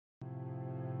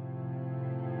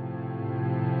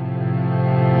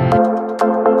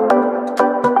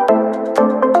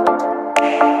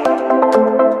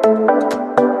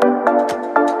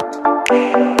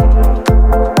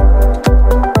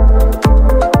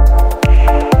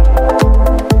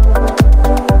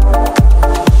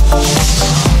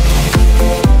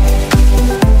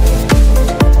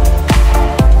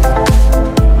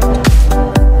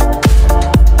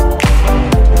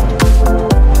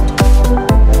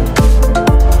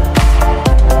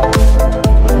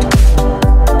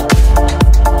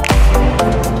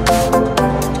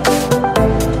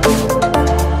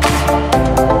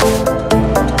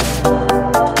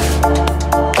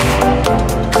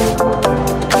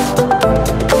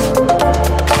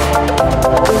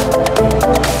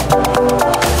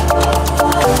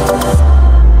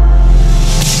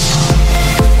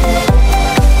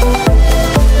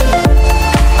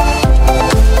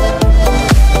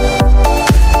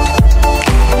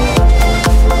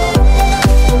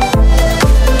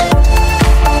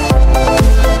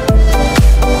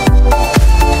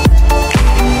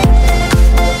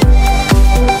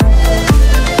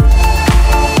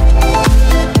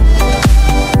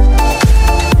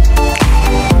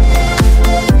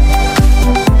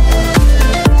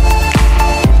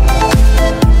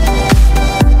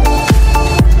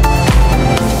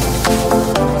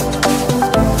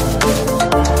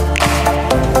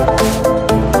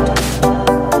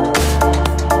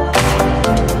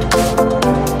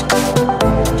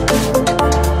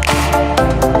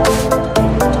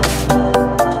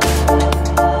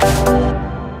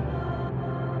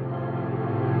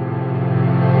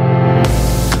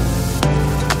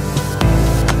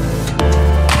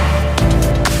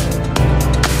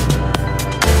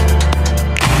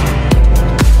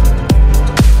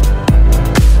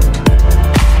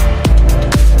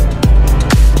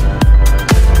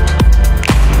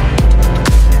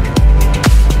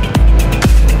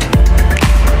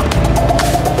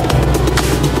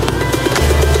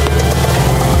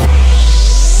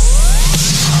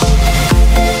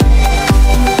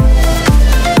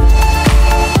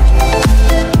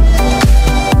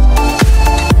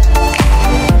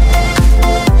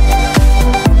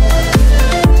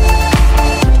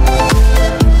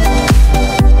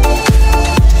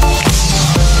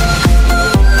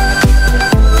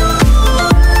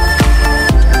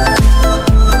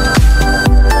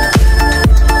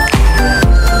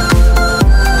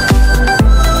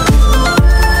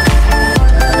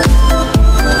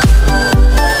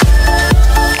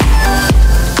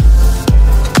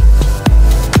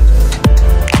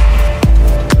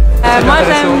Moi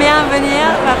j'aime bien venir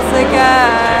parce que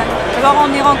d'abord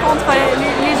on y rencontre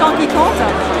les gens qui comptent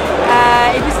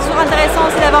et puis c'est toujours intéressant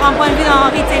aussi d'avoir un point de vue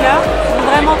d'un retailer,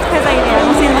 vraiment très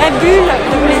agréable. C'est une vraie bulle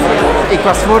de plaisir. Ik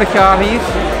was vorig jaar hier,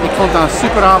 ik vond het een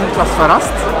superavond, ik was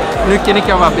verrast. Nu ken ik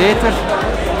hem wat beter.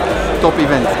 Top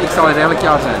event, ik zal er elk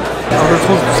jaar zijn. Alors, je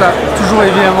trouve ça toujours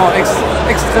évidemment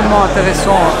extrêmement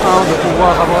intéressant de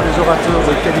pouvoir avoir des orateurs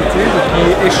de qualité qui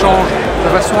échangent de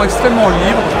façon extrêmement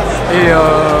libre et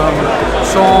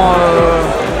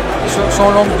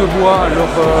sans langue de bois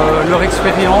leur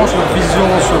expérience, leur vision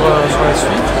sur la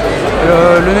suite.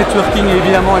 Le networking est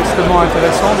évidemment extrêmement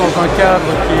intéressant dans un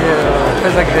cadre qui est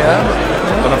très agréable.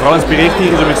 Wat me vooral inspireert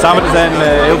hier is om hier samen te zijn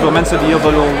met heel veel mensen die heel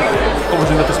veel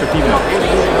ongezoende perspectieven hebben.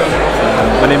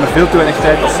 We nemen veel te weinig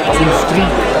tijd als industrie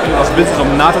en als business om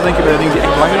na te denken bij de dingen die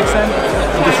echt belangrijk zijn.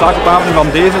 Het is vaak op avonden van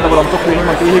deze dat we dan toch weer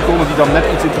iemand tegenkomen die dan net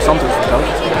iets interessanters vertelt.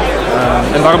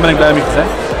 En daarom ben ik blij om hier te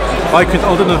zijn. Ik vind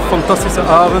het altijd een fantastische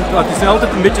avond. Het is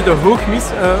altijd een beetje de hoogmis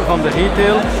van de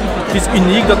retail. Het is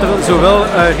uniek dat er zowel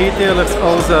retailers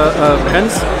als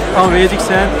brands aanwezig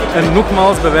zijn. En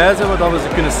nogmaals bewijzen we dat we ze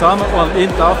kunnen samen aan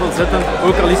één tafel zetten.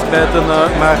 Ook al is het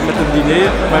maar met een diner.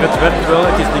 Maar het werkt wel.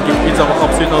 Het is denk ik iets dat we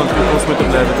absoluut naar de toekomst moeten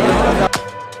blijven doen.